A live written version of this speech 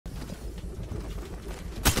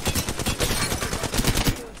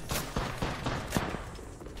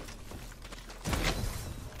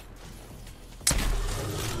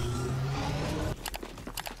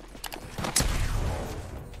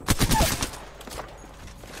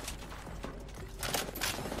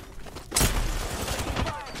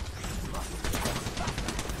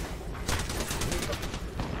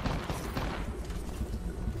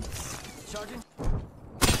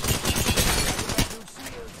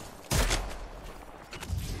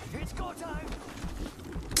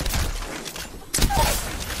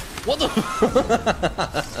What the?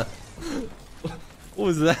 What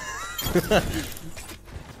was that?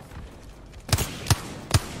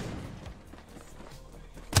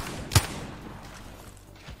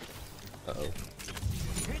 Uh-oh.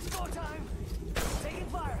 It's go time. Taking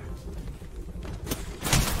fire.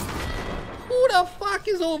 Who the fuck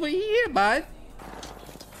is over here, bud?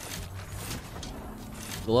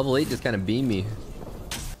 The level 8 just kind of beamed me.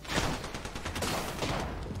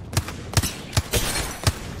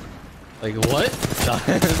 Like, what?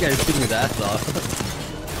 This guy's shooting his ass off.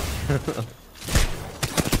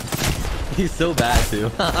 He's so bad,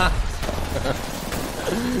 too.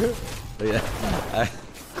 But yeah.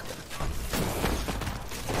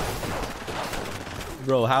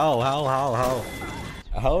 Bro, how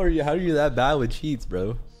are you that bad with cheats,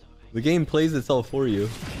 bro? The game plays itself for you.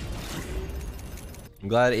 I'm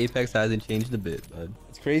glad Apex hasn't changed a bit, bud.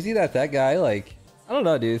 It's crazy that guy, like, I don't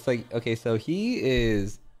know, dude. It's like, okay, so he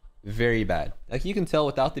is very bad. Like, you can tell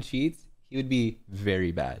without the cheats, he would be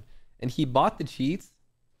very bad. And he bought the cheats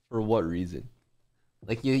for what reason?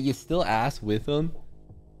 Like, you still ass with him.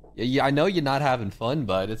 Yeah, I know you're not having fun,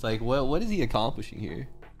 but it's like, what is he accomplishing here?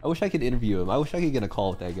 I wish I could interview him. I wish I could get a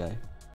call with that guy.